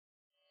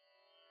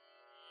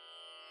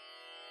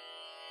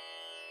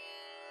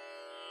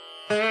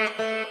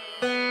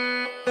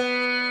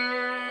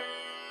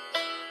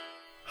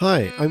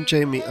Hi, I'm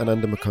Jamie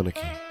Ananda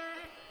McConaughey.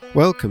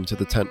 Welcome to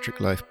the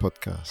Tantric Life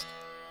podcast,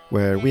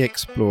 where we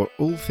explore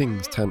all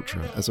things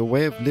Tantra as a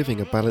way of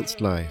living a balanced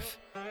life,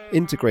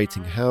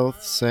 integrating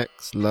health,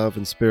 sex, love,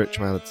 and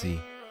spirituality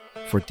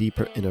for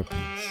deeper inner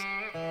peace.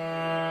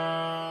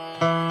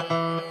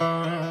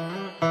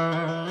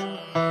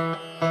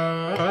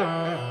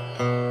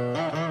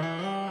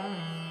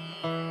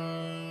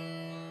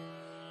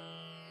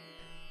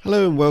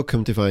 Hello and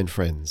welcome, divine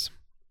friends.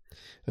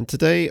 And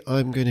today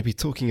I'm going to be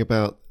talking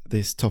about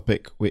this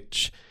topic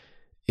which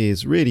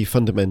is really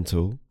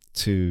fundamental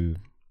to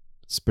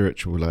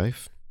spiritual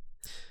life.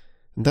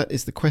 And that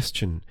is the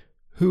question,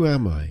 who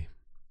am I?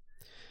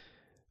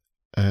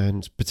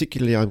 And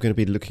particularly I'm going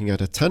to be looking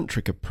at a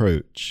tantric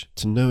approach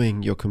to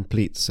knowing your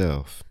complete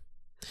self.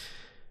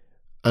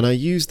 And I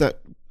use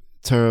that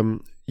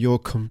term, your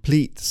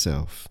complete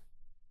self,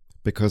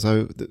 because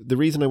the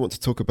reason I want to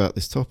talk about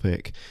this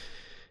topic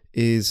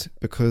is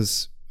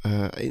because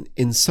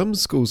in some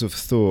schools of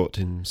thought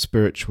in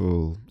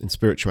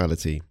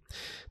spirituality,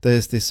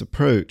 there's this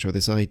approach or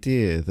this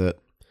idea that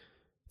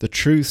the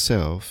true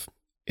self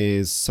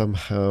is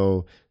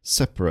somehow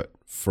separate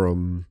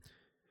from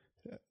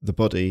the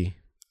body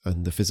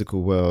and the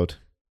physical world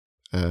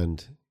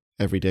and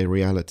everyday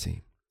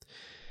reality.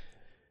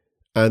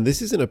 And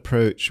this is an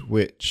approach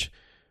which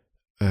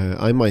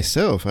I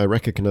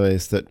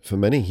recognize that for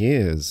many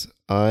years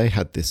I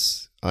had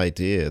this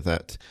idea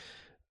that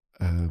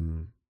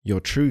your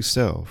true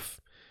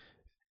self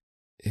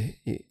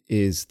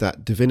is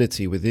that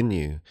divinity within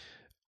you,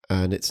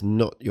 and it's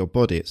not your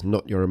body, it's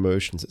not your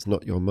emotions, it's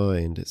not your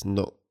mind, it's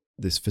not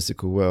this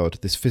physical world.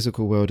 This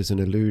physical world is an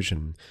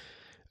illusion,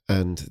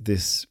 and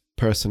this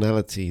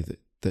personality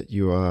that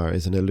you are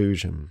is an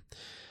illusion.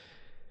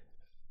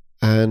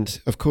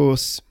 And of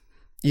course,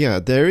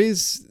 there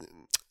is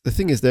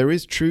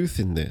truth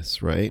in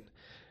this, right?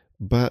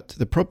 But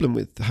the problem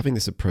with having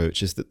this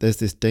approach is that there's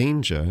this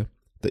danger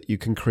that you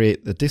can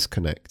create the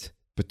disconnect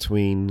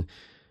between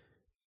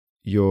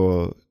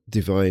your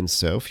divine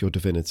self, your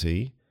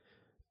divinity,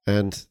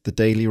 and the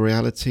daily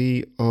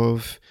reality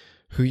of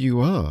who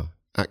you are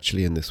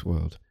actually in this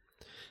world.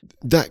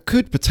 That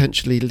could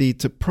potentially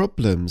lead to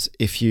problems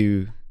if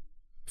you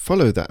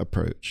follow that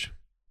approach,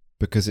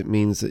 because it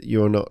means that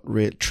you're not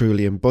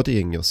truly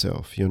embodying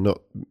yourself. You're not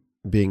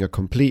being a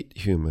complete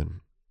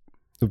human.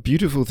 The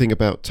beautiful thing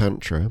about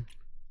Tantra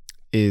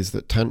is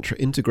that Tantra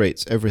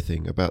integrates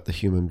everything about the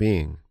human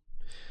being.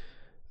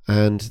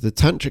 And the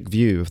Tantric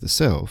view of the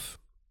self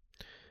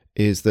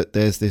is that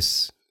there's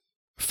this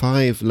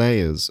 5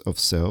 layers of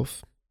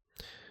self.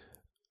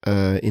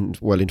 In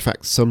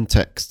fact, some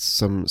texts,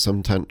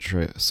 some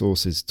Tantra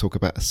sources talk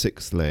about a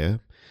 6th layer.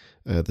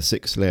 The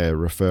 6th layer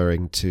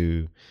referring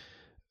to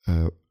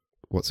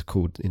what's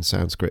called in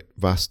Sanskrit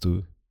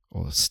vastu,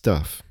 or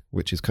stuff,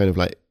 which is kind of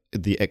like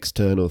the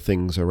external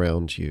things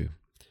around you.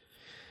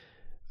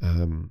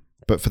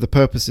 But for the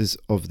purposes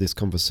of this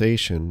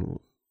conversation,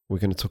 we're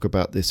going to talk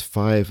about this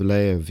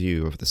 5-layer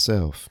view of the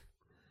self.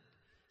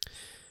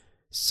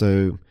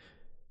 So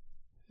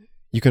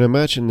you can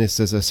imagine this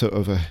as a sort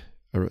of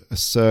a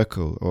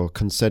circle or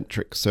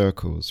concentric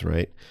circles,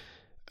 right?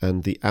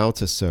 And the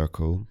outer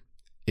circle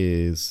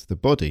is the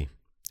body,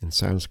 in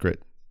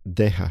Sanskrit,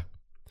 deha.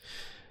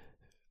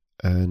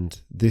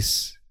 And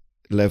this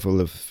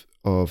level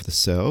of the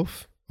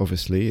self,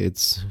 obviously,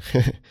 it's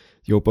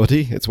your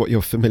body, it's what you're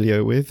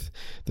familiar with,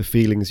 the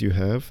feelings you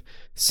have.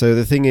 So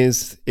the thing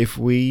is, if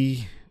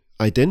we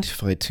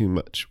identify too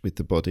much with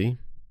the body,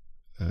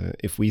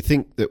 if we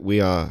think that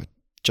we are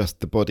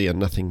just the body and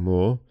nothing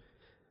more,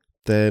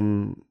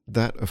 then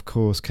that, of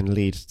course, can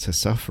lead to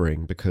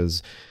suffering,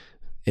 because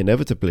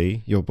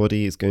inevitably your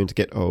body is going to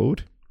get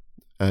old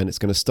and it's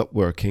going to stop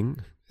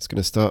working, it's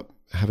going to start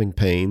having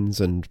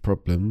pains and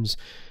problems,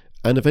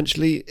 and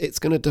eventually it's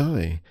going to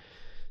die.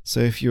 So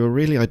if you're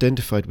really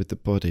identified with the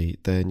body,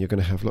 then you're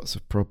going to have lots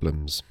of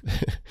problems.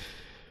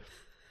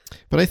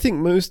 But I think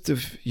most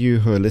of you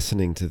who are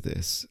listening to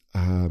this,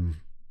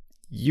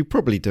 you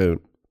probably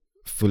don't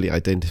fully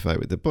identify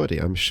with the body.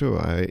 I'm sure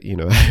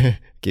I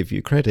give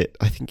you credit.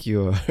 I think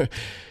you are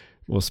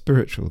more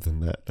spiritual than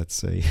that, let's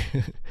say.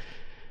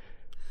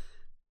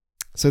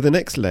 So the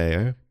next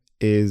layer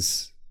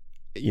is,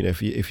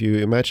 if you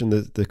imagine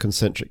the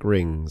concentric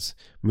rings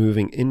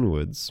moving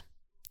inwards,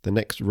 the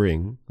next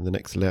ring, the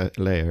next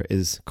layer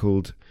is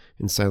called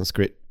in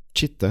Sanskrit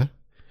chitta,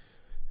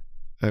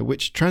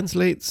 which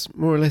translates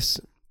more or less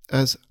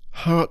as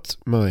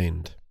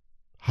heart-mind,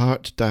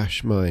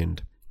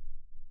 heart-mind.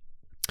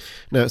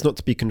 Now, it's not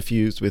to be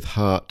confused with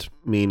heart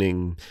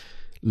meaning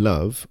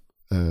love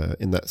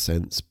in that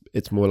sense.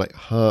 It's more like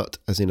heart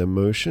as in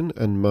emotion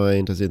and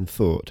mind as in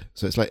thought.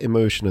 So it's like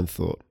emotion and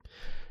thought.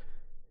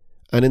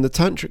 And in the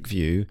Tantric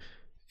view,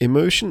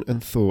 emotion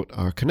and thought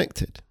are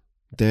connected.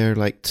 They're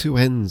like 2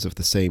 ends of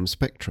the same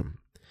spectrum.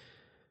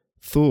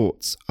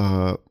 Thoughts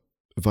are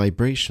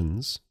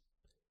vibrations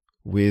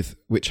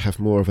which have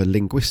more of a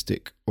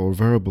linguistic or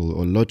verbal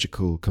or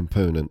logical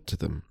component to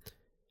them.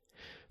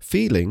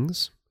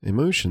 Feelings,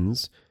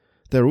 emotions,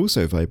 they're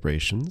also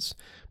vibrations,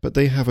 but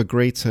they have a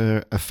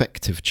greater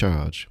affective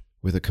charge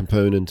with a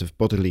component of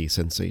bodily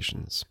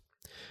sensations.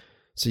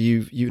 So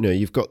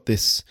you've got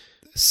this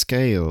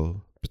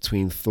scale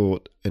between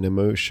thought and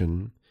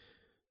emotion,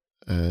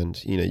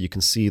 and you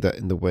can see that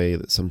in the way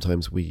that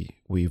sometimes we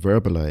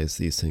verbalize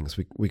these things.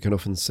 We can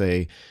often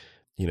say,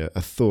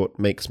 a thought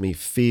makes me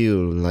feel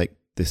like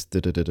this da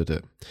da da da da.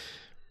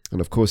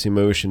 And of course,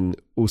 emotion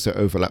also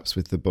overlaps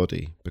with the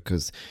body,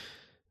 because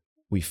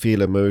we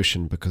feel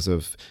emotion because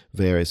of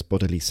various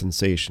bodily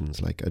sensations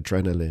like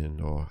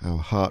adrenaline, or our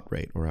heart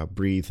rate, or our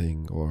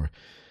breathing, or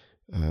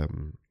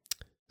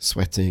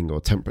sweating, or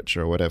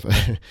temperature, or whatever.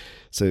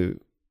 So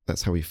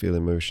that's how we feel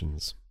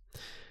emotions.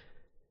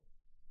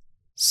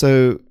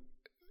 So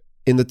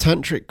in the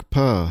Tantric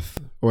path,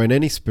 or in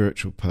any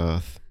spiritual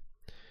path,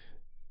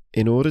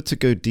 in order to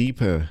go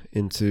deeper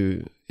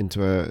into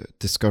our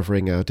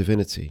discovering our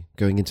divinity,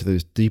 going into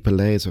those deeper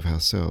layers of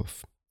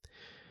ourself,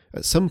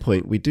 at some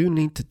point we do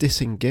need to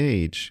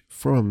disengage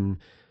from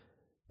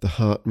the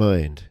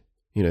heart-mind,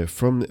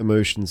 from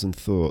emotions and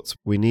thoughts.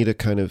 We need a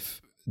kind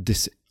of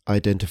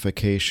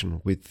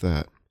disidentification with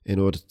that in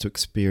order to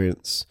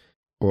experience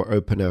or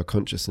open our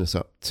consciousness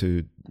up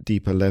to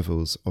deeper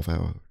levels of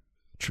our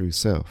true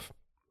self.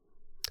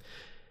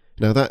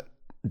 Now, that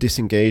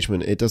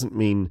disengagement, it doesn't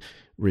mean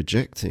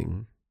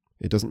rejecting,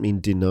 it doesn't mean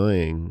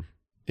denying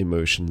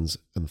emotions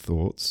and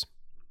thoughts.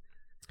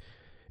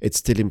 It's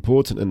still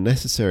important and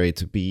necessary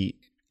to be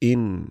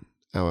in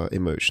our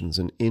emotions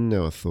and in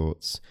our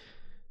thoughts,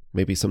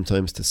 maybe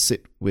sometimes to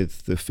sit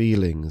with the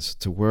feelings,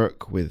 to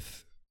work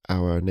with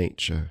our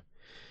nature,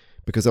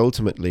 because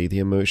ultimately the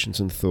emotions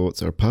and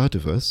thoughts are part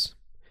of us,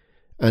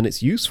 and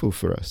it's useful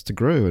for us to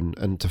grow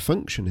and to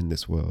function in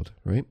this world,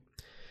 right?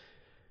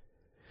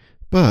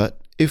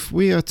 But if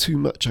we are too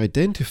much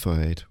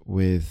identified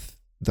with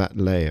that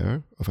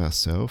layer of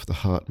ourself, the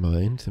heart,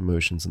 mind,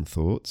 emotions and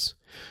thoughts,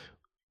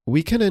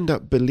 we can end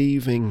up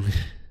believing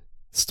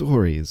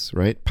stories,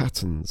 right?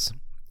 Patterns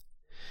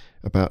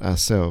about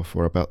ourselves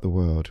or about the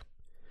world.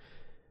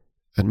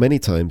 And many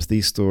times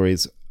these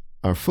stories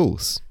are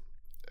false,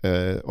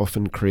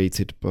 often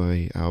created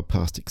by our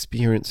past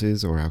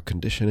experiences or our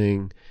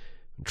conditioning,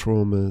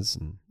 traumas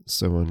and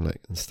so on,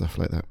 and stuff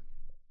like that.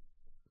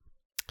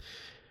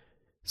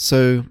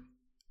 So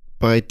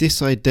by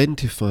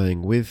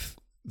disidentifying with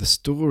the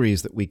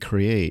stories that we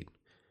create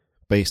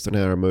based on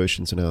our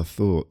emotions and our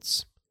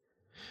thoughts,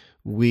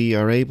 we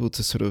are able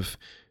to sort of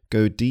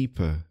go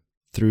deeper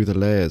through the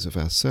layers of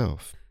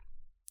ourself.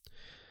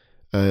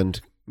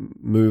 And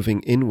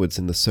moving inwards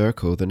in the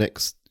circle, the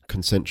next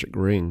concentric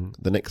ring,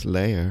 the next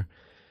layer,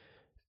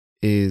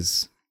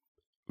 is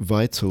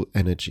vital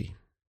energy,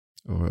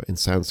 or in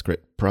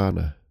Sanskrit,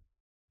 prana.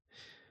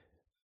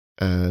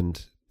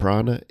 And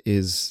prana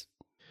is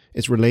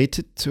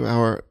related to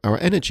our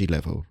energy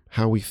level,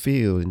 how we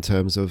feel in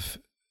terms of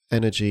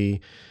energy.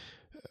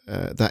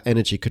 That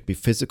energy could be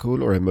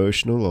physical or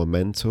emotional or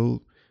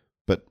mental,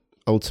 but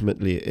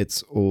ultimately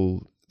it's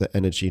all the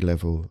energy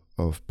level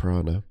of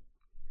prana.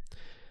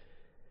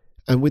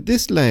 And with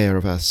this layer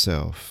of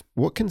ourself,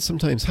 what can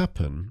sometimes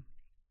happen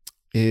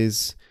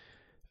is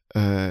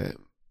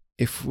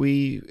if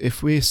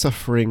we're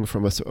suffering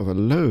from a sort of a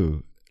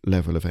low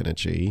level of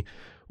energy,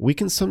 we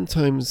can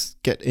sometimes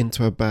get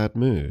into a bad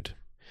mood.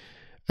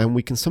 And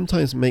we can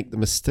sometimes make the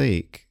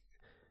mistake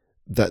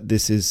that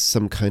this is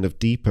some kind of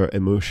deeper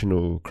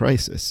emotional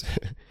crisis,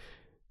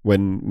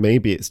 when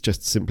maybe it's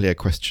just simply a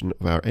question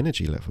of our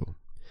energy level.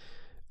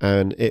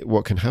 And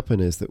what can happen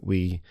is that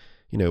we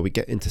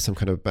get into some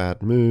kind of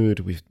bad mood,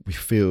 we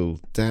feel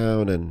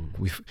down, and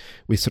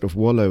we sort of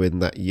wallow in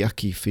that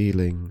yucky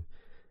feeling.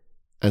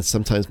 And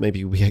sometimes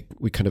maybe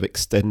we kind of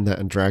extend that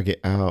and drag it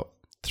out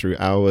through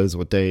hours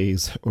or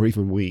days or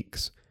even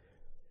weeks.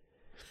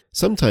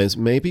 Sometimes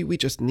maybe we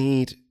just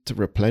need to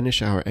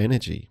replenish our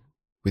energy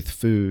with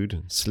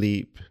food,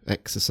 sleep,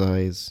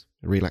 exercise,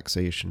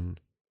 relaxation.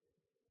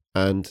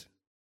 And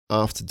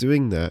after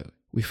doing that,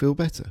 we feel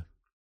better.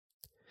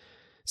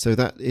 So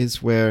that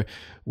is where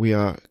we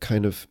are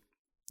kind of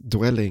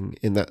dwelling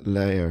in that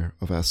layer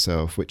of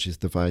ourself, which is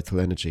the vital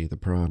energy, the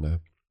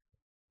prana.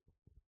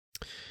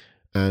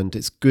 And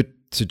it's good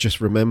to just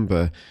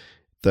remember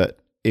that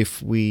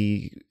if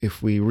we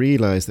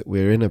realize that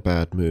we're in a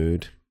bad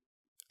mood,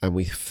 and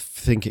we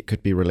think it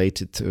could be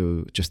related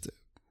to just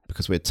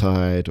because we're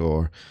tired,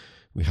 or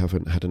we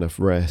haven't had enough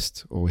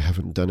rest, or we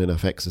haven't done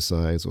enough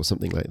exercise, or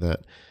something like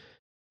that,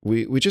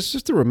 we just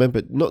have to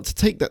remember not to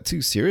take that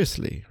too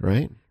seriously,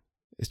 right?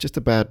 It's just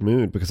a bad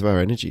mood because of our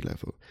energy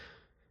level.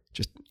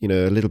 Just,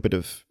 a little bit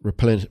of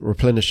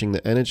replenishing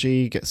the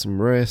energy, get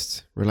some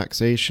rest,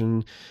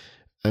 relaxation,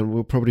 and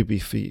we'll probably be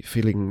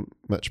feeling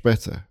much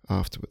better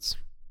afterwards.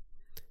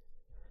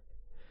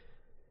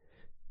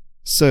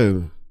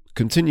 So,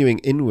 continuing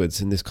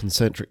inwards in this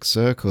concentric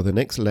circle, the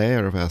next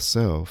layer of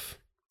ourself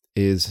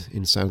is,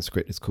 in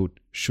Sanskrit, it's called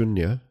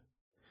shunya,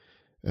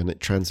 and it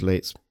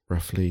translates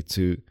roughly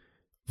to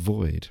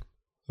void,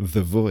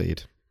 the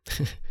void.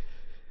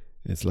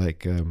 It's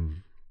like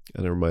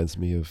And it reminds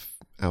me of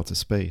outer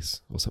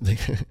space or something.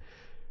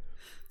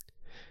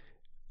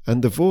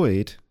 And the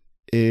void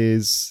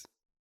is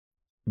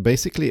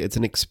basically, it's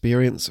an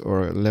experience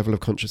or a level of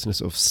consciousness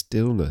of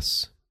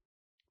stillness,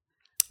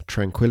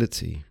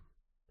 tranquility.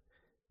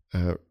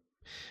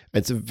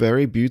 It's a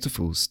very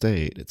beautiful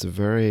state. It's a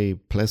very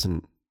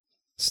pleasant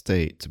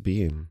state to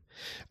be in.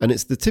 And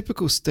it's the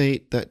typical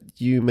state that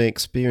you may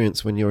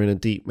experience when you're in a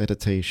deep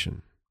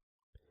meditation.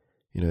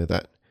 You know,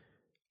 that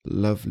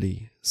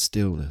lovely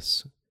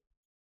stillness.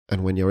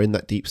 And when you're in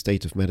that deep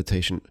state of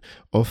meditation,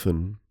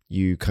 often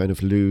you kind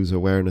of lose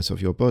awareness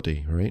of your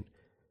body, right?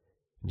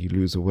 You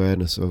lose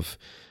awareness of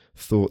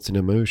thoughts and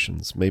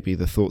emotions. Maybe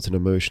the thoughts and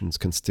emotions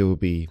can still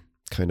be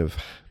kind of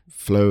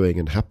flowing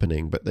and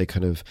happening, but they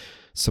kind of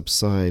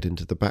subside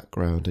into the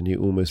background and you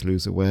almost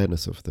lose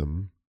awareness of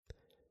them.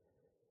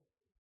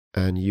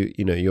 And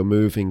you're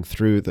moving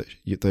through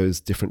those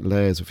different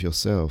layers of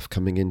yourself,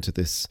 coming into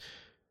this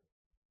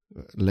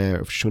layer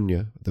of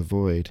shunya, the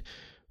void,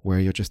 where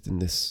you're just in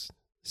this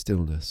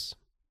stillness.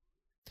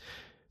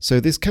 So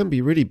this can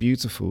be really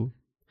beautiful,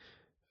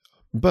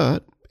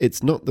 but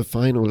it's not the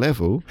final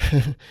level.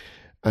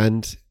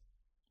 And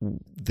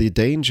the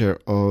danger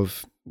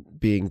of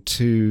being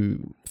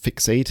too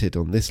fixated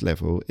on this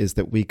level is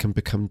that we can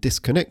become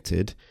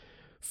disconnected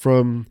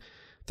from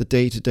the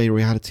day-to-day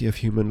reality of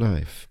human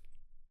life.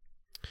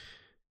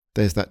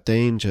 There's that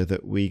danger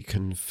that we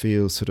can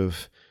feel sort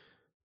of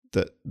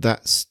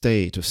that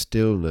state of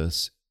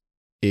stillness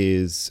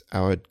is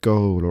our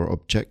goal or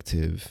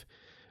objective.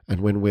 And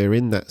when we're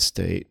in that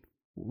state,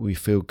 we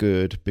feel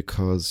good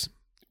because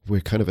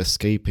we're kind of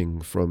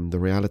escaping from the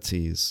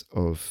realities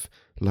of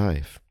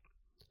life.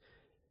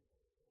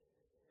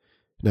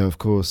 Now, of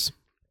course,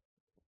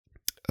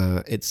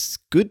 it's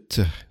good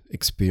to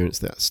experience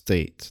that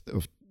state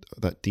of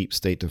that deep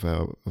state of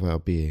our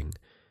being,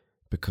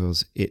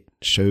 because it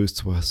shows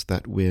to us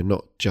that we're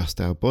not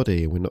just our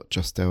body, we're not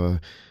just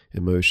our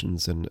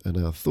emotions and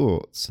our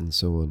thoughts and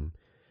so on.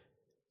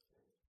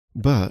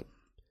 But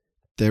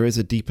there is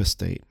a deeper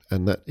state,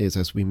 and that is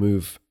as we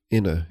move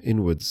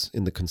inwards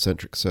in the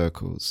concentric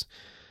circles,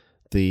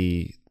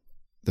 the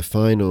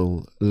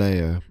final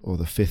layer, or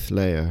the fifth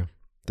layer,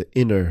 the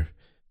inner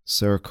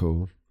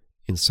circle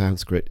in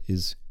Sanskrit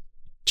is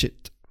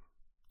chit,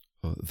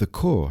 or the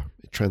core.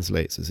 It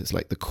translates as it's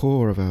like the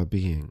core of our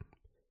being.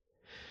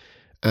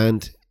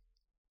 And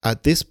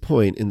at this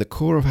point, in the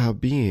core of our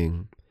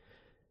being,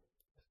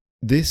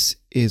 this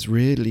is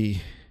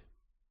really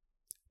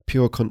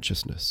pure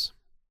consciousness.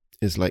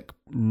 Is like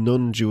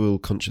non-dual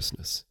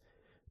consciousness.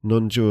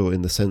 Non-dual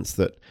in the sense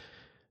that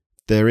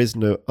there is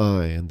no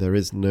I and there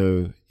is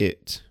no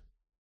it.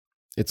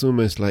 It's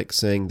almost like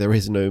saying there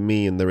is no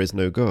me and there is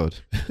no God.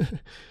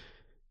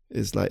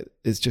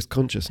 It's just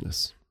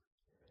consciousness.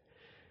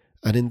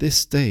 And in this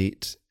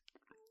state,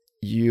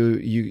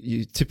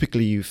 you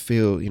typically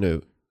feel,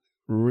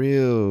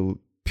 real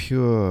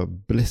pure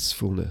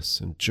blissfulness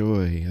and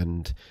joy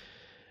and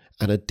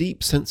a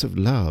deep sense of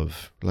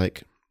love,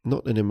 like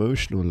not an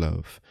emotional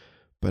love,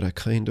 but a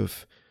kind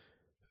of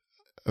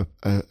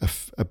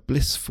a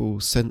blissful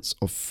sense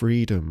of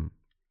freedom,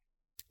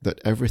 that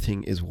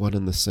everything is one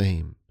and the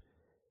same,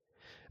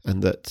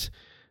 and that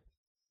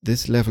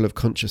this level of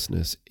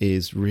consciousness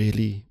is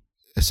really,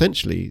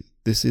 essentially,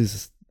 this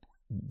is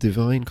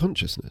divine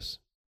consciousness.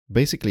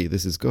 Basically,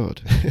 this is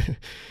God.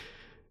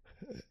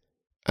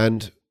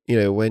 And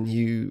when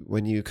you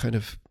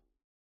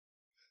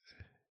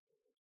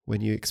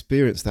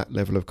experience that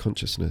level of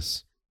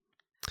consciousness,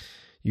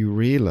 you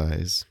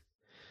realize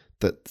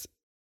that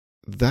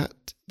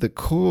the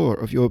core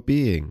of your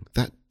being,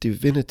 that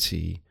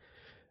divinity,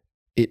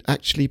 it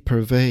actually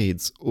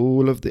pervades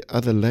all of the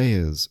other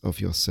layers of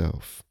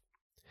yourself.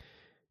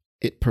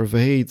 It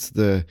pervades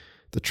the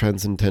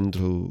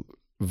transcendental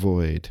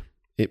void.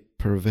 It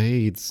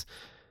pervades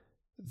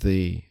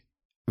the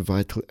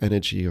vital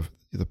energy of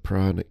the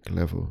pranic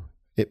level.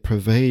 It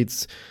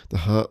pervades the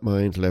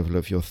heart-mind level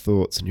of your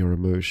thoughts and your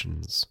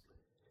emotions.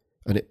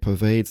 And it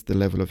pervades the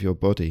level of your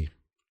body.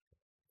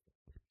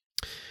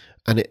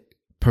 And it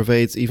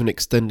pervades, even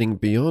extending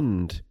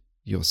beyond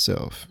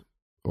yourself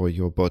or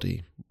your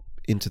body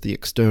into the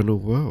external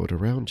world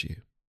around you.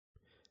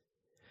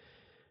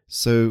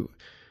 So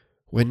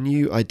when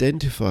you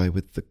identify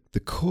with the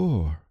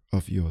core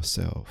of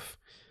yourself,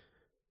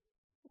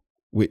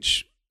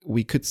 which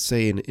we could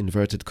say in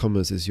inverted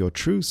commas is your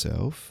true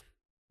self,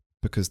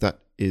 because that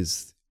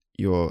is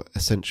your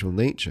essential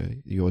nature,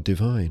 your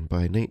divine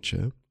by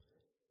nature,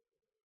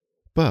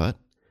 but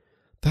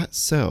that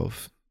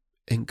self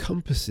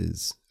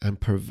encompasses and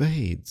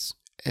pervades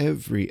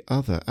every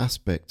other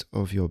aspect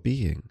of your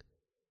being,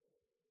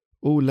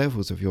 all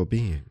levels of your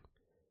being.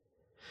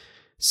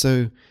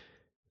 So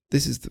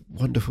this is the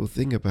wonderful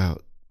thing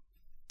about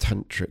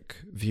Tantric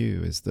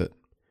view, is that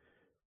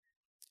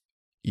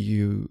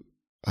you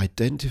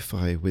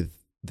identify with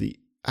the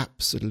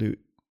absolute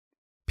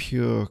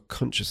pure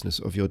consciousness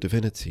of your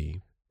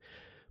divinity,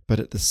 but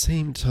at the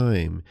same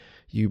time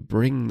you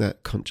bring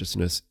that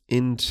consciousness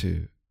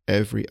into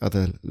every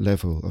other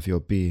level of your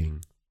being.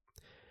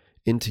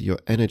 into your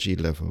energy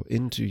level,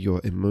 into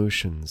your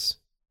emotions.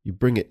 You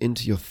bring it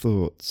into your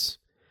thoughts.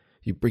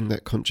 You bring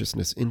that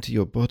consciousness into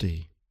your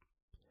body.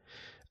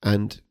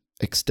 And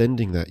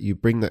extending that, you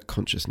bring that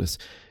consciousness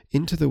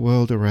into the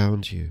world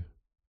around you.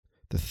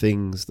 The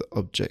things, the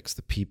objects,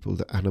 the people,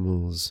 the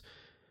animals,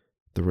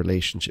 the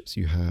relationships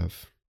you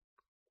have,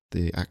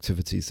 the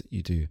activities that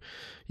you do.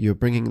 You're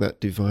bringing that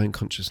divine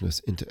consciousness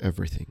into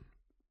everything.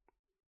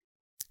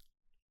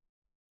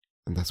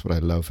 And that's what I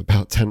love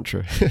about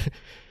Tantra.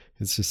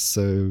 It's just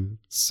so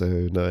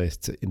nice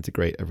to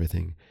integrate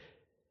everything.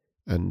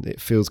 And it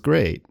feels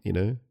great,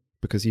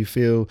 because you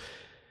feel,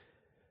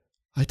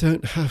 I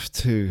don't have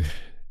to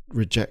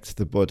reject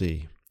the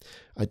body.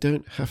 I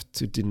don't have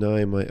to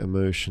deny my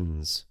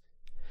emotions.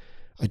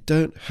 I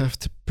don't have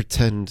to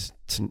pretend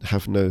to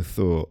have no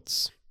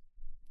thoughts.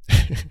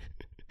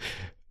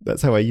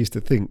 That's how I used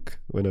to think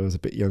when I was a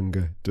bit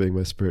younger, doing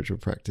my spiritual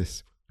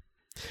practice.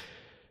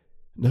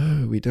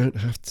 No, we don't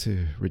have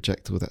to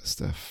reject all that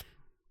stuff.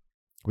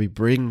 We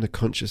bring the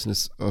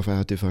consciousness of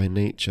our divine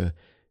nature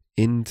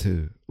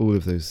into all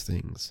of those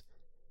things.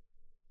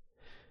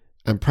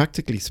 And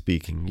practically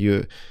speaking,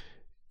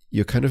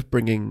 you're kind of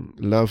bringing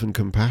love and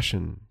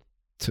compassion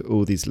to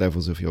all these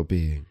levels of your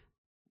being.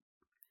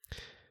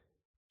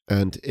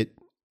 And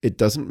it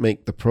doesn't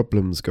make the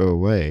problems go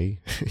away.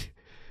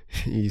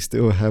 You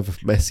still have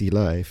a messy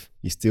life.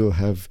 You still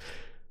have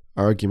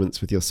arguments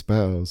with your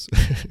spouse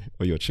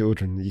or your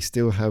children. You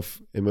still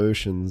have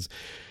emotions.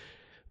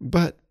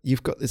 But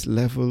you've got this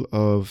level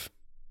of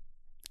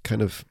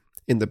kind of,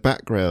 in the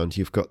background,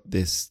 you've got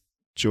this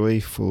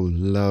joyful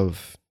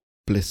love,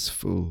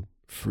 blissful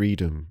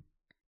freedom.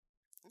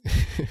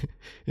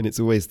 And it's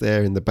always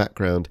there in the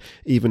background.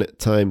 Even at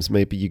times,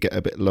 maybe you get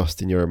a bit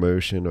lost in your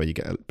emotion, or you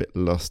get a bit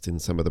lost in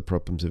some of the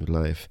problems of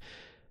life.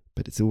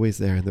 But it's always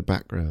there in the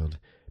background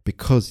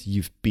because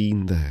you've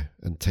been there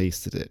and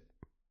tasted it.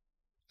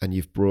 And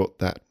you've brought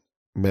that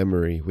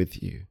memory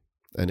with you.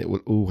 And it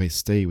will always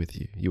stay with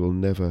you. You will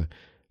never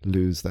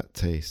lose that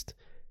taste.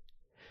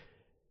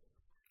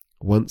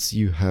 Once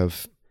you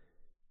have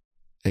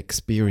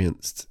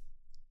experienced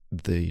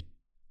the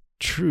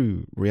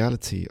true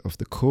reality of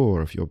the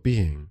core of your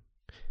being,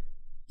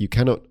 you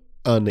cannot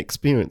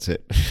unexperience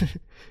it.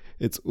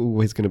 It's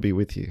always going to be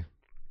with you.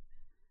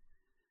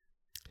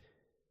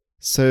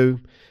 So,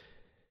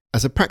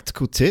 as a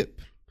practical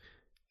tip,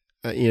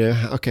 how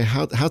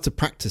to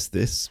practice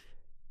this?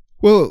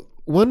 Well,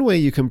 one way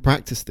you can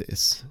practice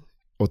this,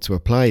 or to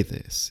apply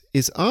this,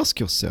 is ask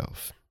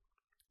yourself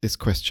this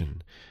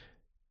question.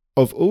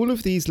 Of all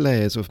of these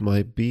layers of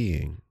my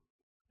being,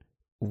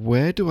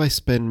 where do I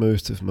spend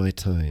most of my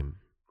time?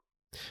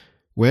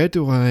 Where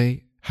do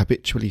I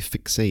habitually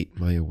fixate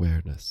my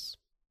awareness?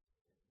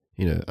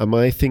 Am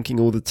I thinking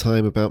all the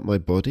time about my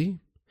body?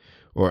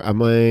 Or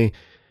am I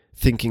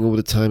thinking all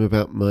the time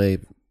about my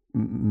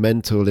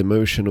mental,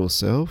 emotional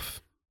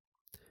self?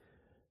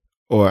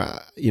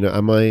 Or,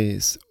 am I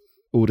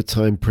all the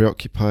time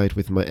preoccupied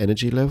with my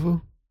energy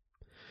level?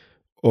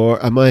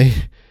 Or am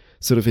I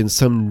sort of in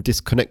some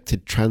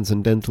disconnected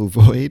transcendental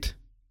void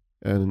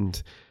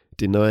and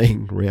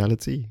denying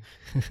reality?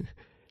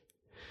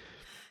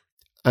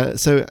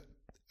 So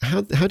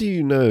how do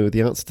you know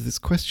the answer to this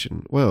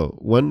question? Well,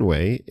 one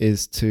way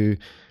is to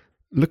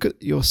look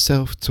at your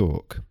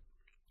self-talk.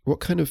 What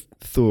kind of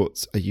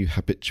thoughts are you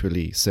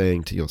habitually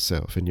saying to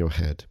yourself in your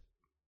head?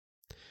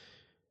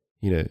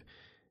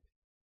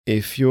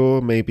 If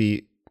you're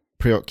maybe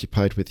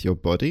preoccupied with your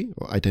body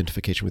or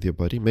identification with your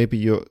body, maybe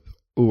you're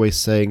always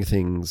saying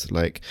things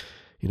like,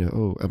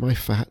 oh, am I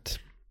fat?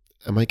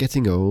 Am I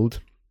getting old?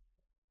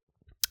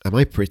 Am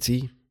I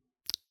pretty?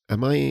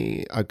 Am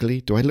I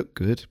ugly? Do I look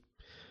good?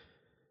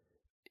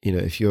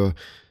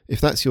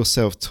 If that's your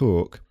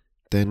self-talk,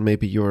 then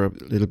maybe you're a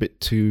little bit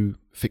too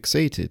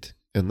fixated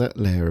in that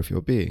layer of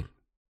your being.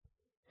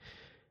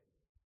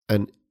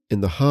 And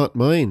in the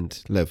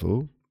heart-mind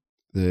level,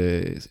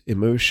 the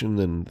emotion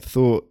and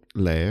thought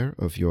layer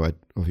of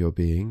your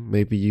being,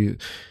 maybe you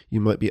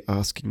might be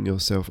asking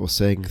yourself or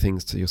saying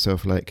things to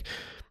yourself like,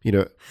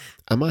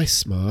 am I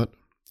smart?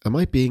 Am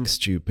I being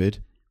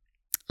stupid?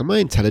 Am I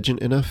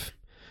intelligent enough?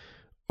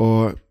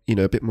 Or,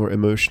 a bit more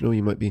emotional,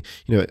 you might be,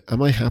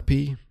 am I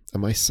happy?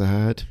 Am I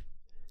sad?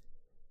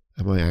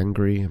 Am I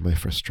angry? Am I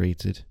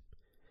frustrated?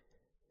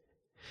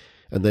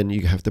 And then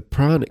you have the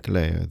pranic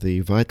layer,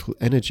 the vital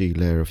energy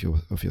layer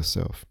of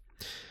yourself.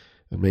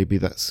 And maybe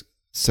that's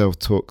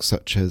self-talk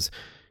such as,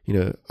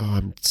 oh,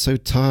 I'm so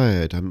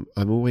tired. I'm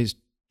always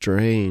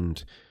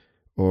drained,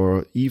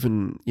 or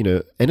even,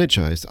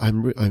 energized.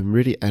 I'm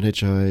really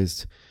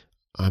energized.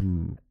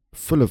 I'm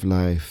full of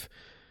life.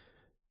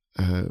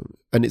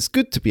 And it's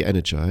good to be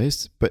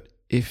energized, but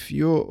if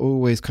you're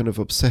always kind of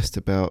obsessed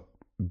about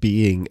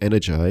being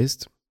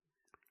energized,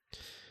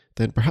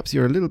 then perhaps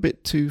you're a little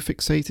bit too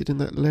fixated in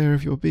that layer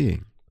of your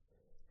being.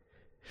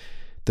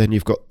 Then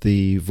you've got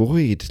the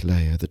void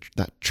layer,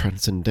 that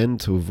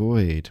transcendental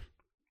void.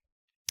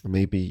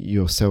 Maybe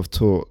your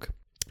self-talk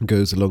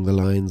goes along the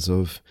lines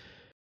of,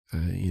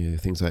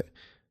 things like,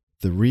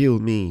 the real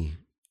me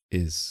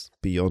is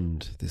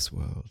beyond this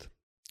world,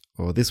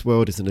 or this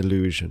world is an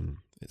illusion,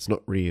 it's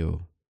not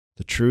real.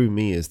 The true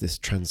me is this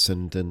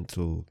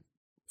transcendental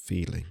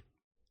feeling.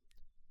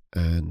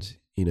 And,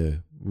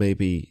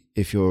 maybe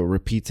if you're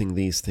repeating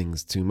these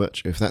things too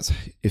much, if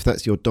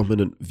that's your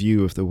dominant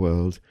view of the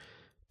world,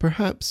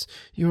 perhaps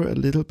you're a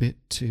little bit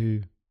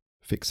too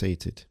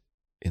fixated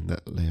in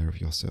that layer of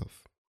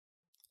yourself.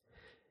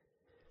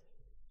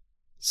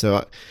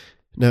 So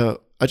now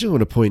I just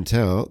want to point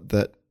out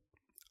that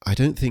I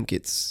don't think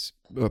it's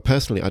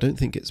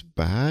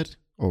bad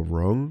or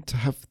wrong to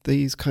have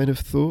these kind of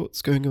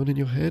thoughts going on in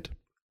your head.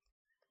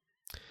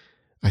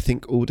 I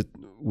think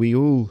we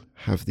all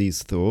have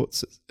these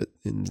thoughts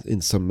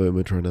in some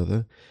moment or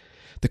another.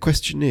 The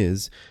question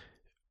is,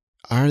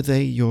 are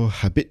they your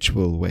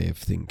habitual way of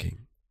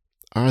thinking?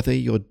 Are they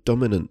your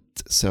dominant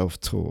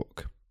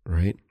self-talk,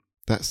 right?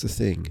 That's the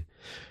thing.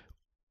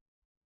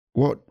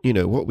 What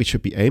we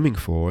should be aiming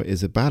for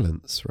is a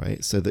balance,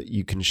 right? So that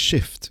you can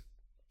shift,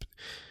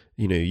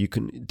 you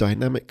can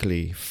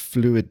dynamically,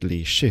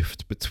 fluidly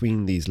shift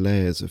between these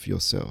layers of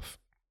yourself.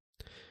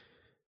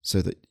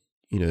 So that,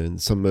 in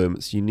some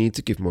moments you need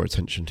to give more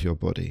attention to your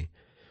body,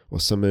 or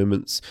some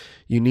moments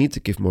you need to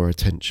give more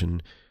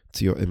attention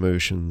to your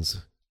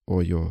emotions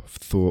or your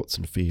thoughts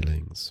and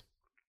feelings.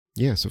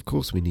 Yes, of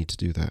course we need to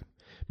do that.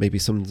 Maybe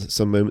some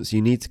moments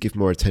you need to give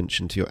more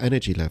attention to your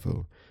energy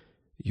level,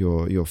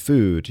 your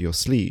food, your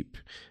sleep,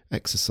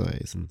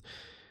 exercise, and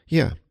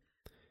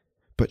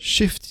but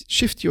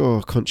shift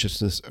your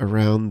consciousness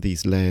around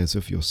these layers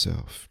of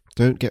yourself.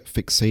 Don't get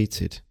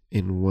fixated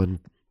in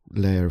one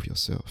layer of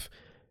yourself.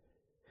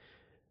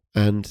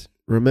 And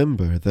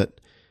remember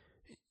that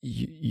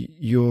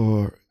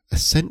your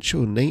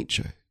essential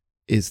nature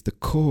is the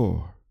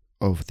core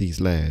of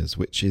these layers,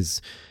 which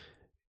is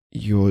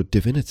your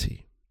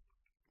divinity.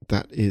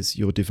 That is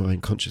your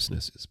divine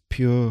consciousness. It's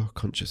pure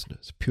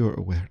consciousness, pure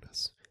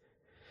awareness.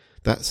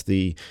 That's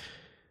the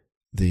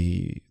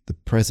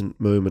present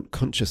moment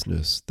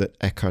consciousness that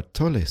Eckhart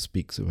Tolle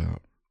speaks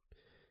about.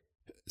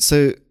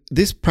 So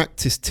this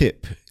practice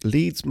tip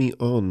leads me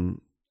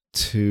on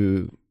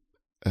to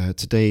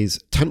today's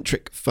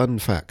Tantric fun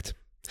fact,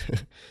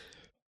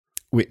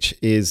 which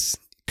is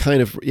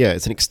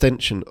it's an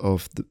extension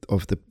of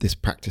this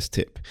practice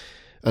tip,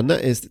 and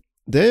that is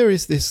there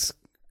is this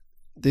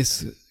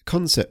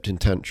concept in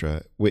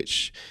Tantra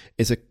which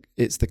is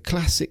it's the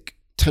classic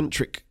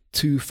Tantric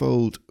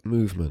twofold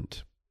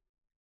movement.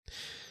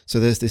 So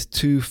there's this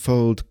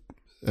twofold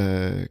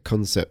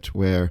concept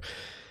where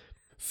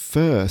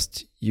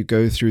first you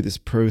go through this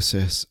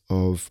process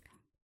of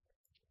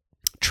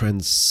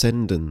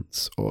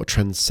transcendence or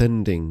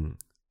transcending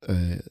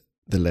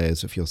the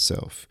layers of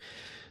yourself,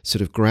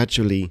 sort of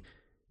gradually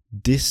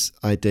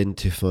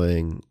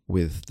disidentifying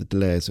with the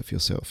layers of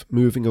yourself,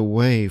 moving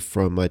away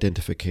from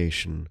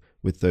identification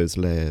with those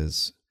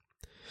layers.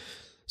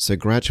 So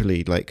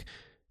gradually, like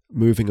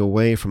moving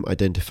away from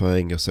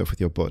identifying yourself with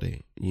your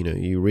body,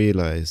 you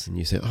realize and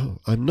you say, oh,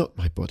 I'm not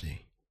my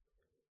body.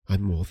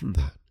 I'm more than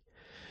that.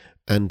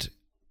 And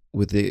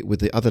with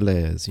the other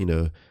layers,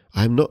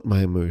 I'm not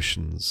my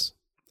emotions.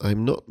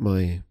 I'm not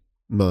my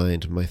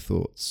mind, my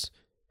thoughts,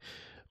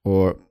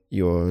 or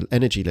your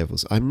energy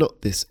levels. I'm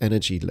not this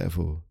energy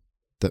level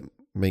that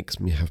makes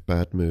me have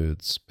bad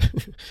moods.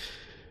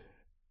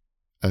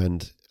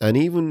 And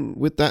even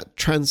with that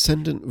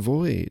transcendent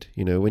void,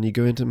 when you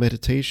go into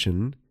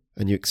meditation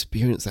and you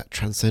experience that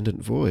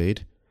transcendent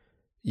void,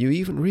 you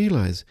even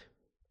realize,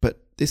 but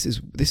this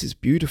is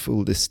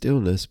beautiful, this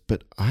stillness,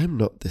 but I'm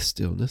not this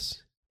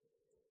stillness.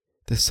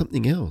 There's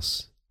something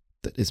else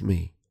that is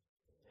me.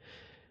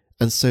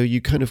 And so you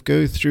kind of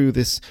go through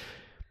this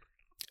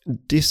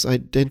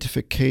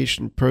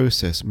disidentification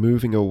process,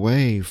 moving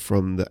away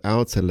from the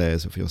outer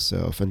layers of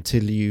yourself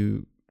until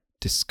you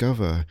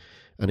discover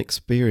and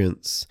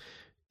experience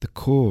the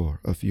core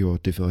of your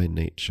divine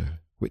nature,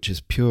 which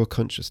is pure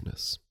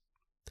consciousness.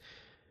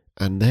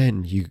 And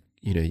then you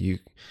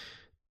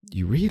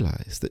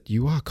realize that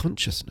you are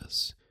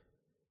consciousness,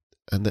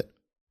 and that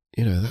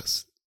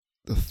that's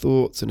the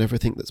thoughts and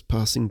everything that's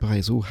passing by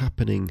is all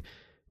happening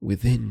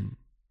within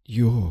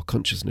your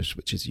consciousness,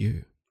 which is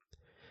you.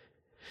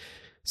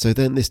 So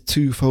then this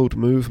twofold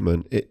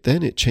movement,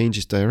 it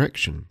changes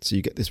direction. So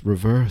you get this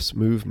reverse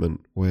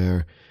movement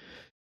where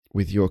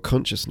with your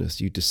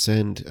consciousness you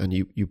descend and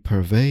you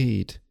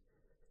pervade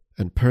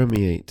and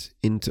permeate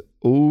into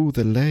all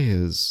the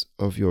layers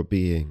of your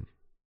being.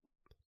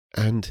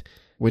 And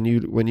when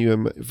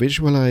you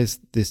visualize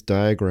this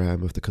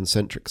diagram of the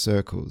concentric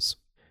circles,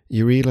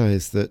 you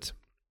realize that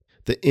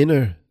the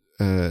inner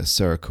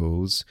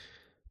circles,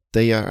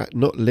 they are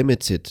not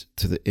limited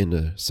to the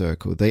inner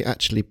circle. They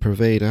actually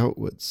pervade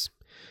outwards.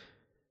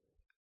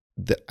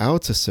 The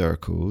outer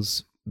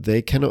circles,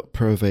 they cannot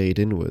pervade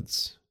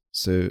inwards.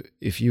 So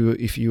if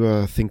you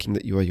are thinking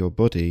that you are your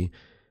body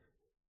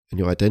and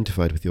you're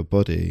identified with your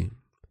body,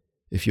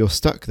 if you're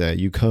stuck there,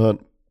 you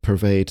can't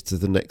pervade to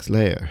the next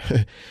layer.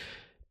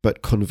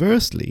 But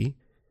conversely,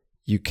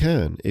 you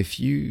can. If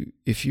you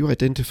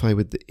identify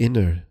with the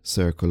inner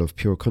circle of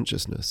pure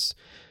consciousness,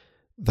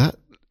 that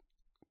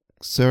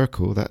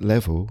circle, that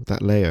level,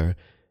 that layer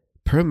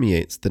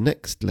permeates the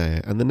next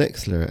layer and the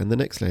next layer and the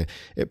next layer.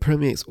 It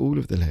permeates all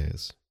of the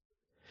layers.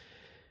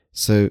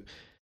 So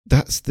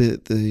that's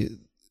the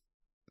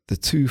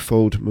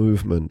twofold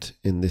movement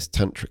in this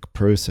tantric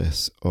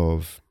process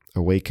of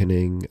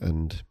awakening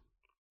and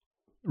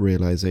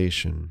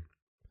realization.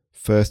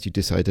 First you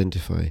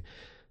disidentify,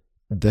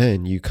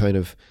 then you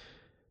come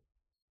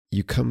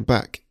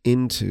back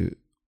into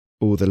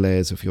all the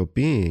layers of your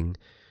being,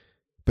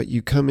 but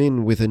you come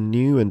in with a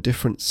new and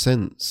different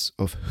sense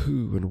of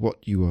who and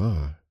what you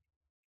are.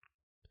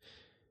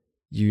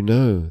 You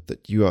know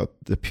that you are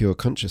the pure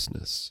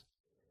consciousness,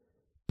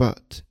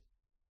 but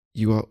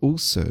you are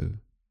also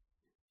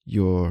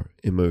your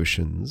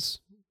emotions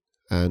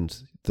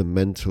and the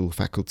mental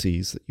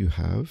faculties that you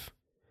have.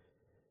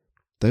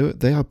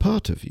 They are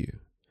part of you.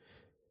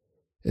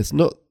 It's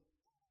not,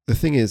 the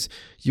thing is,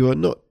 you are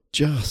not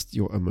just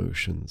your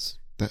emotions.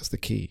 That's the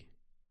key.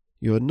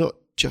 You are not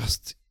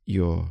just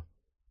your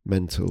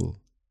mental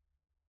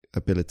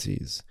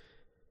abilities,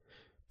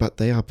 but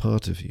they are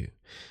part of you.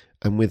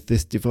 And with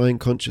this divine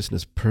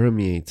consciousness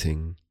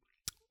permeating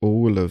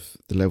all of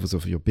the levels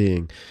of your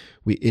being,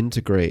 we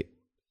integrate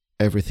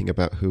everything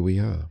about who we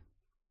are.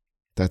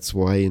 That's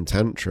why in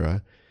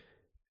Tantra,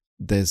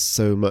 there's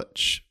so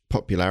much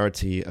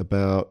popularity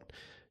about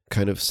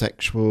kind of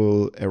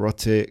sexual,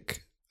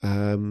 erotic,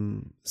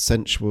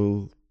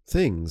 sensual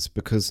things,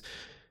 because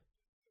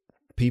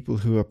people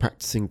who are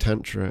practicing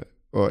Tantra,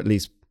 or at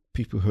least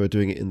people who are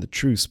doing it in the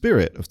true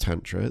spirit of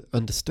Tantra,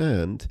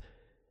 understand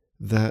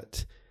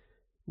that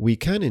we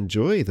can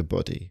enjoy the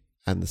body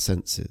and the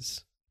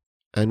senses,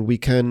 and we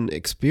can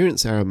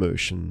experience our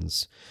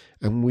emotions,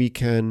 and we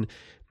can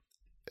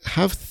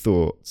have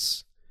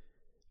thoughts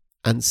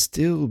and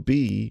still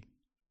be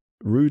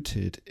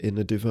rooted in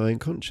a divine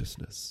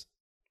consciousness.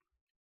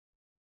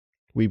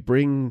 We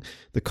bring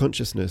the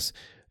consciousness,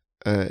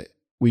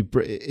 we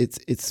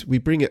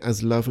bring it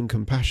as love and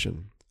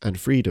compassion and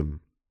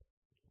freedom.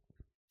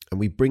 And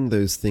we bring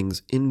those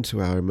things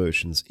into our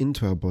emotions,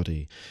 into our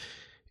body,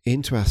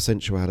 into our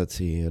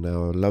sensuality and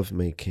our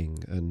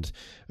lovemaking and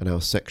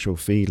our sexual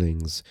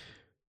feelings.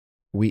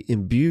 We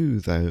imbue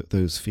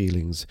those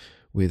feelings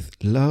with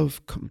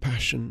love,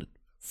 compassion,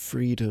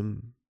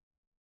 freedom,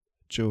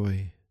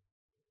 joy.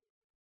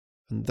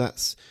 And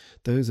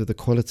those are the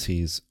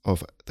qualities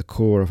of the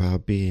core of our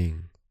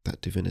being,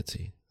 that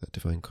divinity, that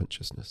divine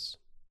consciousness.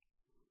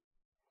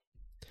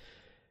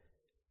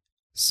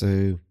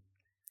 So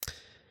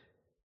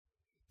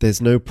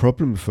there's no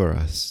problem for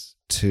us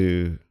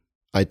to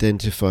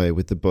identify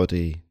with the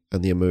body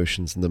and the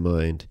emotions and the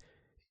mind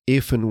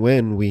if and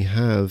when we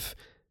have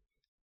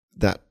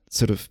that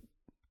sort of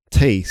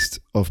taste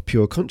of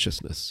pure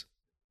consciousness,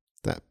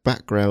 that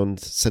background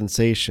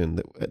sensation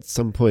that at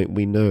some point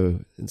we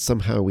know, and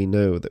somehow we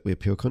know that we're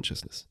pure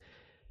consciousness.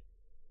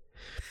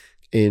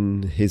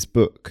 In his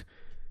book,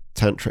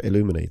 Tantra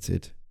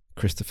Illuminated,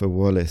 Christopher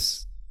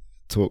Wallace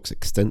talks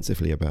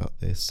extensively about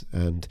this,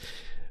 and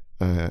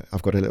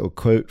I've got a little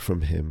quote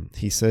from him.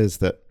 He says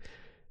that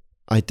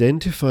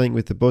identifying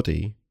with the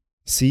body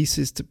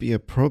ceases to be a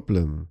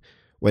problem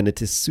when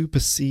it is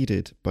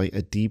superseded by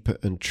a deeper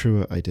and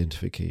truer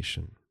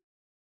identification.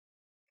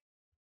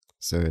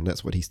 So, and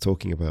that's what he's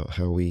talking about,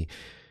 how we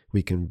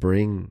can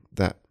bring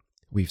that.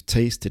 We've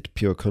tasted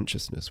pure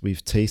consciousness,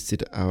 we've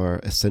tasted our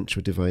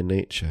essential divine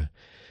nature,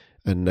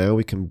 and now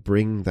we can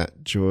bring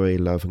that joy,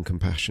 love, and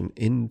compassion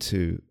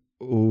into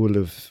all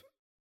of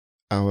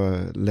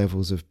our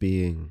levels of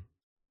being.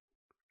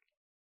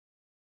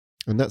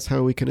 And that's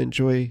how we can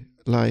enjoy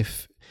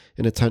life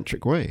in a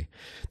tantric way.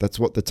 That's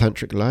what the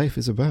tantric life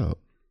is about.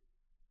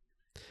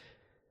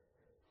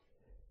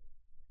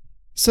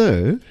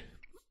 So,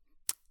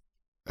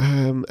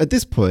 at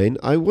this point,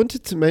 I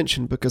wanted to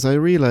mention, because I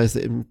realized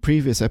that in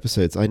previous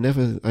episodes I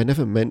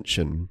never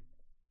mention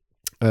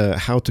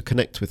how to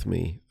connect with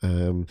me,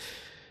 and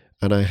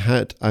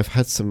I've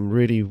had some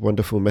really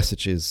wonderful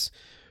messages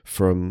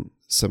from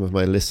some of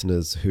my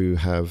listeners who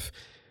have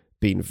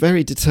been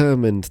very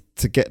determined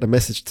to get a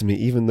message to me,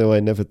 even though I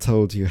never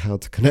told you how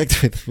to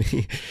connect with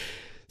me.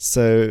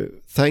 So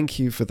thank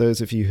you for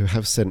those of you who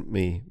have sent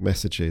me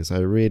messages. I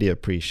really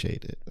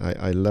appreciate it.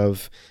 I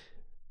love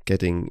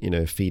getting,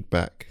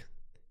 feedback,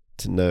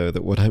 to know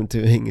that what I'm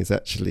doing is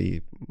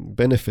actually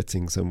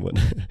benefiting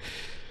someone.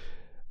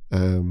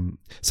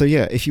 So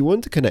yeah, if you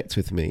want to connect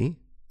with me,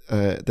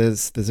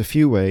 there's a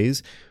few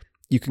ways.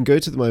 You can go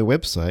to my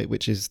website,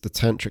 which is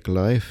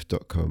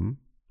thetantriclife.com,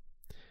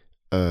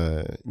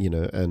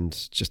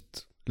 and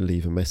just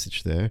leave a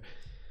message there.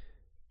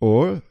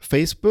 Or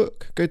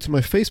Facebook, go to my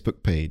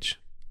Facebook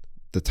page,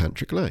 The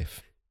Tantric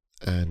Life,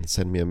 and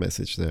send me a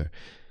message there.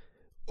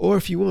 Or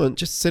if you want,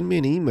 just send me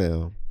an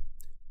email,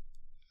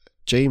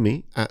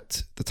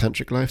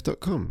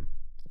 jamie@thetantriclife.com.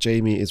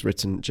 Jamie is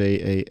written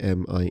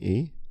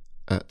Jamie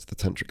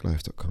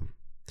 @thetantriclife.com.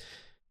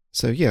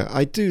 So yeah,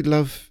 I do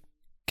love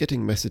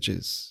getting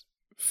messages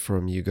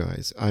from you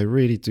guys. I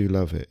really do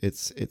love it.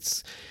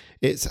 It's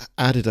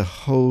added a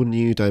whole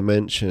new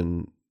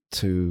dimension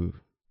to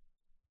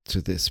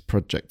to this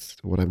project,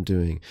 what I'm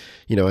doing.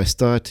 I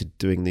started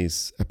doing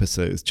these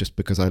episodes just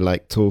because I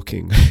like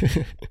talking.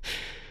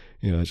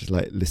 I just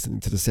like listening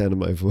to the sound of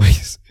my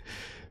voice,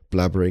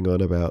 blabbering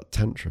on about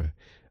Tantra.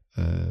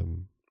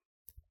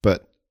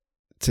 But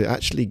to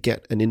actually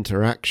get an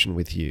interaction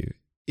with you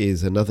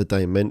is another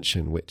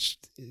dimension, which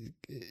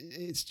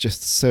it's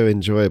just so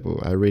enjoyable.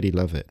 I really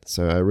love it.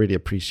 So I really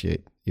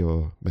appreciate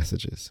your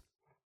messages.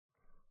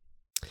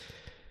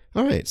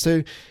 All right,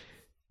 so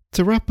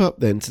to wrap up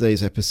then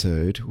today's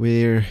episode,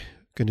 we're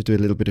going to do a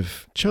little bit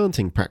of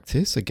chanting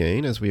practice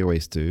again, as we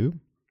always do.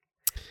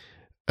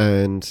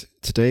 And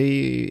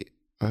today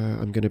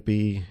I'm going to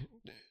be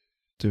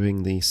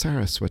doing the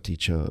Saraswati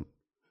chant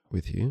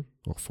with you,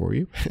 or for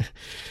you.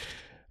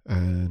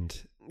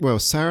 And, well,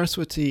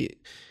 Saraswati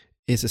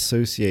is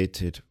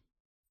associated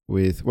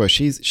with,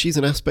 she's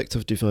an aspect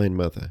of Divine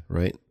Mother,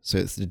 right? So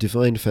it's the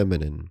Divine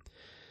Feminine.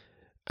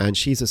 And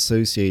she's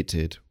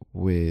associated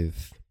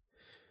with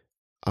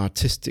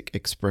artistic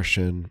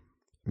expression,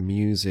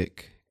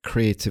 music,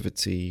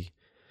 creativity,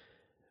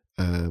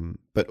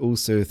 but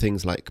also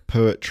things like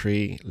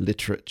poetry,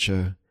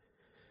 literature,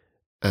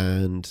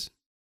 and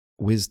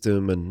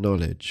wisdom and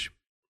knowledge.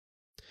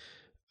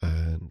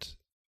 And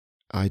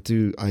I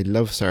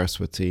love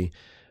Saraswati.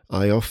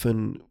 I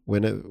often,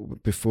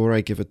 before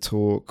I give a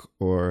talk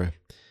or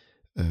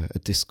a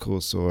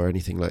discourse or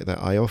anything like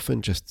that, I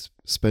often just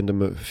spend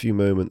a few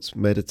moments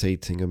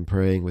meditating and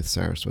praying with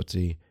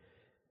Saraswati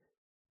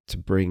to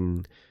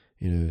bring,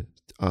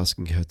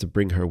 asking her to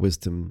bring her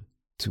wisdom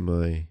to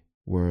my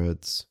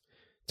words,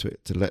 to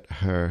let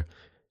her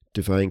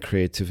divine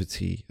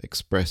creativity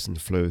express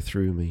and flow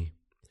through me.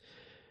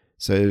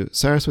 So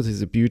Saraswati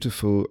is a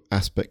beautiful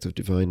aspect of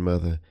Divine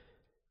Mother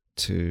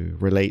to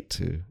relate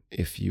to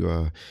if you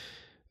are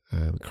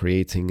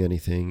creating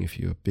anything, if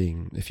you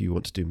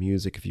want to do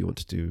music, if you want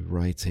to do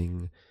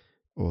writing,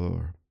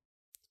 or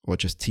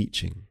just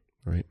teaching,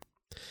 right?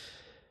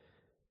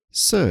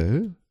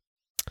 So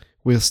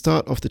we'll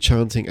start off the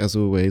chanting, as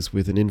always,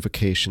 with an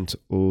invocation to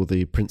all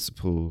the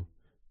principal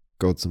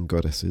gods and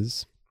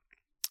goddesses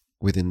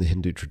within the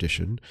Hindu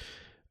tradition.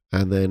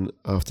 And then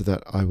after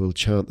that, I will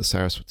chant the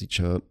Saraswati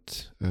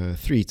chant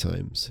 3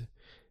 times.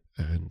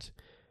 And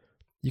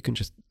you can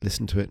just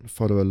listen to it and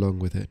follow along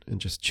with it and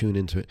just tune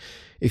into it.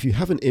 If you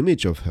have an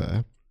image of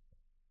her,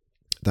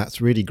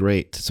 that's really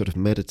great to sort of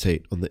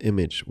meditate on the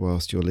image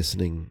whilst you're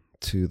listening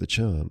to the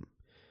chant.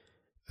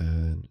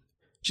 And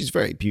she's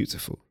very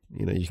beautiful.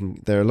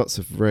 There are lots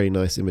of very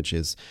nice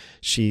images.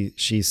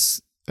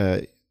 She's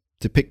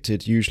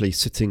depicted usually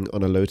sitting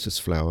on a lotus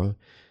flower,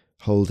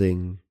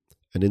 holding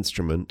an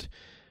instrument,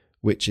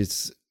 which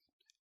is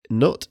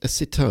not a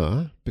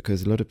sitar,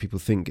 because a lot of people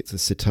think it's a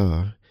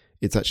sitar.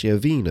 It's actually a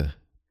veena.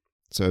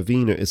 So a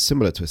veena is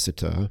similar to a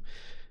sitar.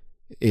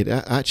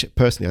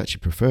 Personally, I actually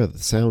prefer the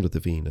sound of the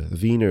veena. The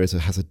veena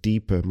has a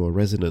deeper, more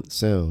resonant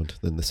sound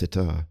than the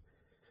sitar.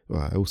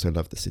 Well, I also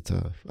love the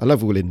sitar. I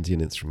love all Indian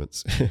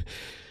instruments.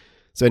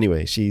 So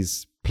anyway,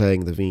 she's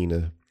playing the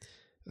veena.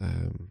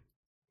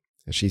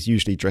 She's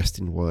usually dressed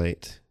in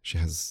white. She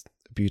has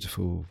a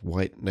beautiful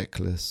white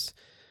necklace.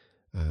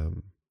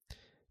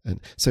 And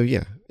so,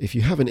 yeah, if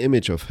you have an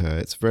image of her,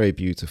 it's very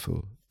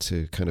beautiful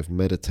to kind of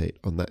meditate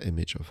on that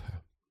image of her.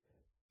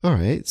 All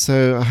right,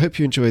 so I hope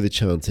you enjoy the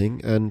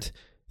chanting, and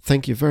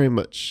thank you very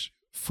much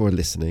for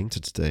listening to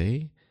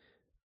today.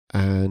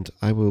 And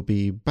I will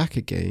be back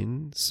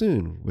again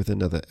soon with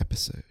another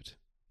episode.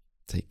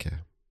 Take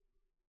care.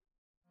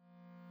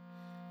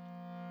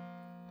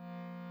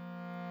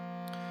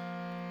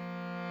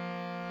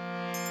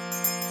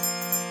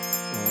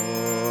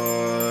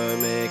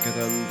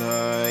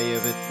 Ekadantaya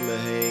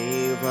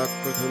vidmahe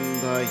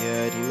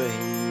vakrutundaya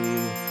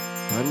dhimahi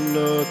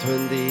tanno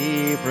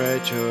tvandi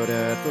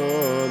prachodyato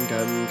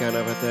gam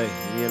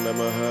ganapataye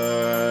namaha.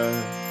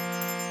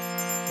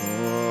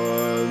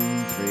 Om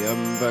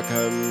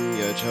Triambakam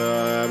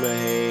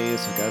yajamahe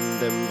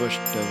sugandham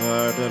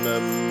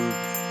pushtavardanam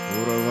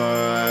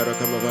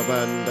urvarakam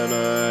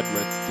avabandanat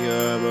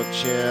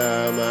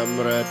mrityamukshayam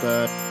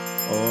amratat.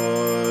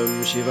 Om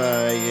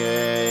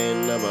Shivaya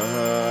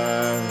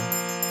Namaha.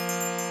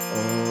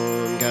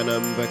 Om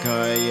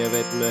Ganambakaya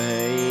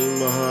Vidmahe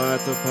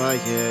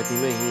Mahatapaya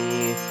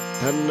Dhimahi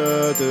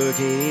Tanno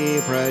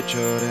Dukhi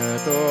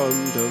Prachodyato Om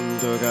Dum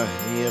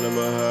Dugahi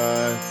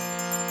Namaha.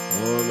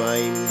 Om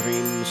Aim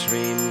Hrim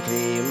Shrim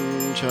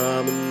Klim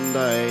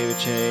Chamandai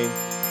Viche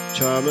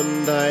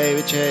Chamandai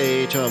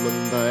Viche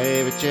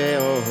Chamandai Viche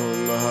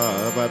Om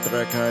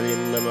Mahabhadrakali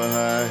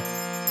Namaha.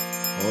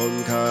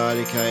 Om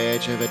Kalikaya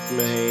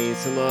Vidmahe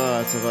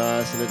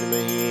Samasavasana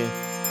Dhimahi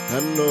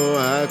Tanno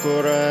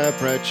Akura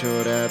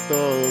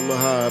Prachodyato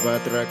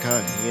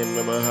Mahabhadrakali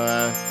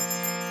Namaha.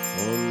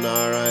 Om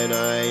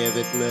Narayanaya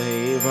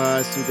Vidmahe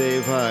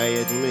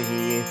Vasudevaya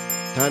Dhimahi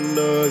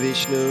Tanno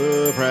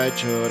Vishnu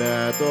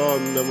Prachodyato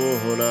Namo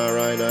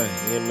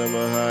Narayanaye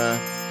Namaha.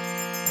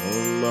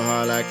 Om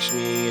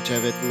Mahalakshmi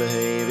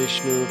Vidmahe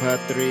Vishnu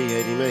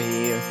Patriya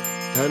Dhimahi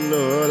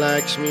Tanno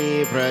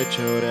Lakshmi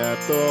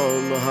Prachodyato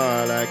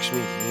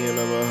Mahalakshmi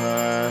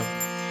Namaha.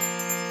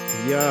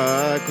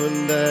 Ya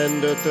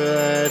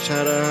kundanduta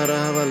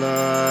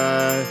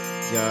charaharavala,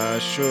 ya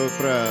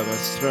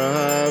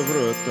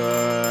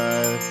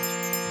shupravasravruta,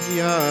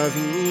 ya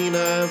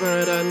vina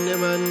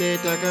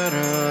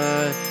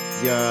vardanyamanitakara,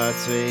 ya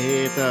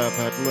sveta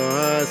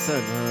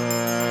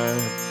padmasana,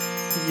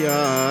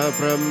 ya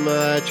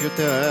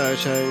brahmachuta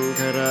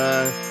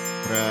shankara,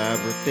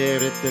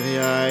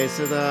 pravruttevrittvyai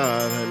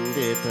sada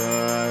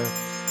vandita,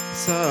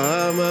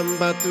 samam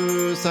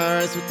batu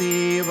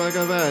saraswati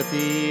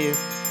bhagavati,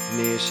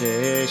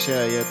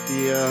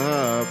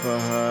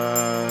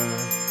 Nisheshayatyapaha.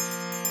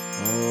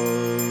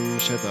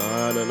 Om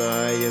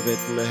Shadananaya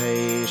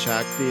Vidmahe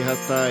Shakti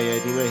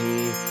Hastaya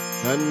Dhimahi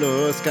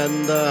Tanno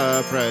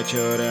Skanda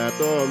Prachodayat.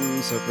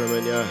 Om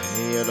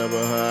Subramanyaya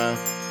Namaha.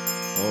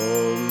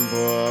 Om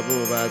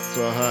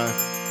Bhuvaswaha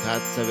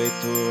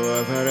Tatsavitu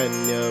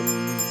Varanyam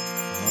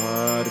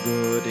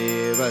Bhargo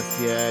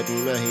Devasya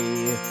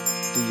Dhimahi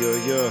Dhiyo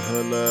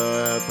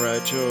Yohana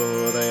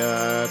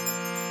Prachodayat.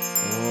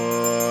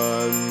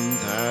 Om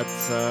Tat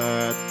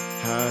Sat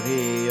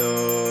Hari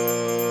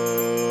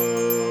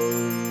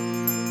Om.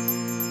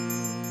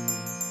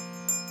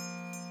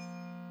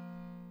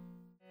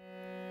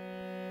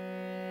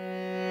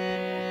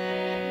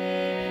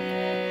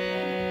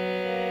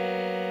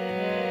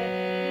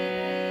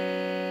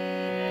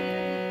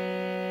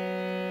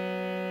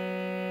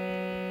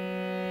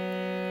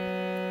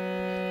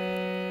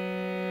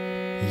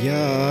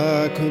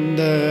 Ya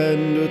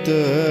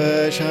kundanduta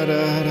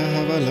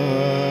sharaharavala,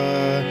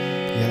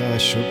 ya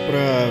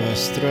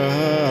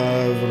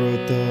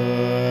shupravastravruta,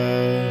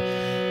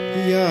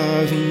 ya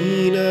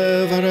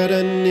vina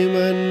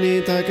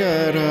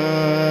varadanyamanitakara,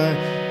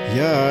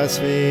 ya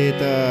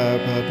sveta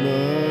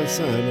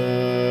padmasana,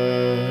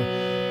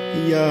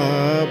 ya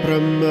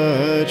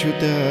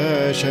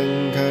brahmachuta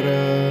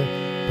shankara,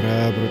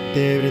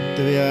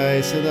 pravruttevrittvyai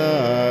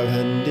sada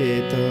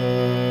vandita,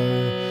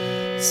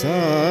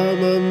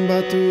 samam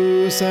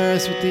batu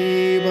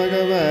saraswati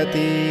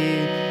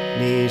bhagavati,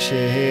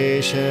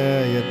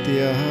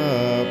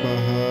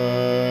 nisheshayatyapaha.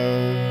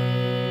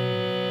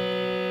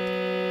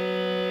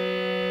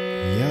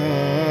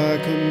 Ya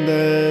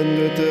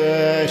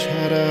kundanduta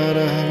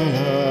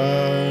sharaharavala,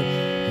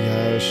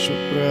 ya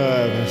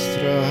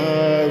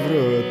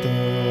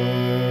shupravastravruta,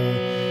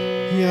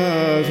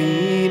 ya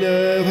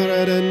vina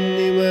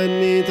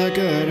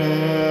varadanyamanitakara,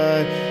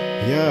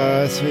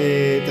 ya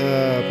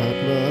sveta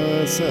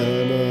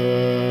padmasana,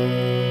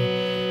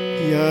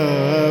 ya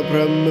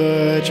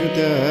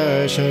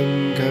brahmachuta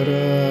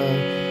shankara,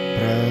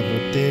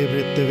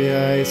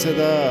 pravruttevrittvyai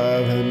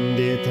sada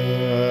vandita,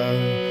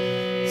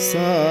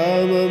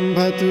 samam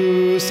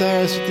bhatu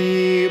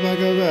saraswati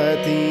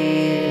bhagavati,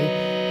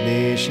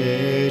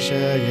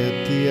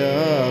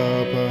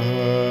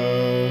 nisheshayatyapaha.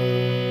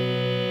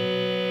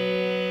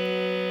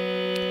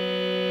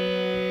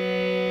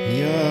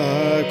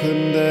 Ya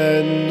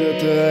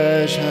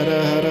kundanduta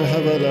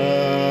sharaharavala,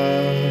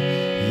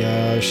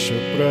 ya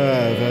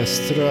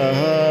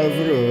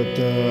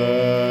shupravastravruta,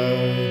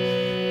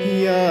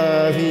 ya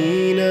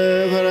vina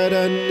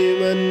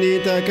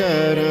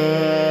varadanyamanitakara,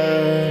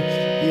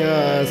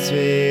 ya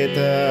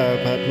sveta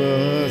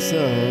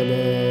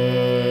padmasana,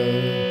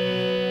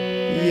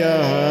 ya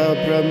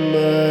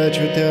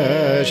brahmachuta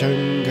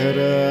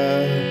shankara,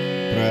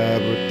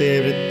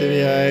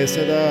 pravruttevrittvyai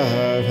sada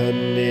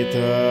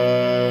vandita,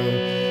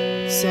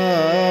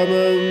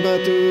 samam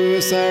bhatu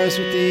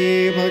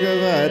saraswati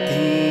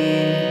bhagavati,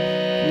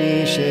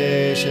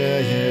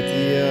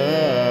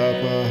 nisheshayatyapaha.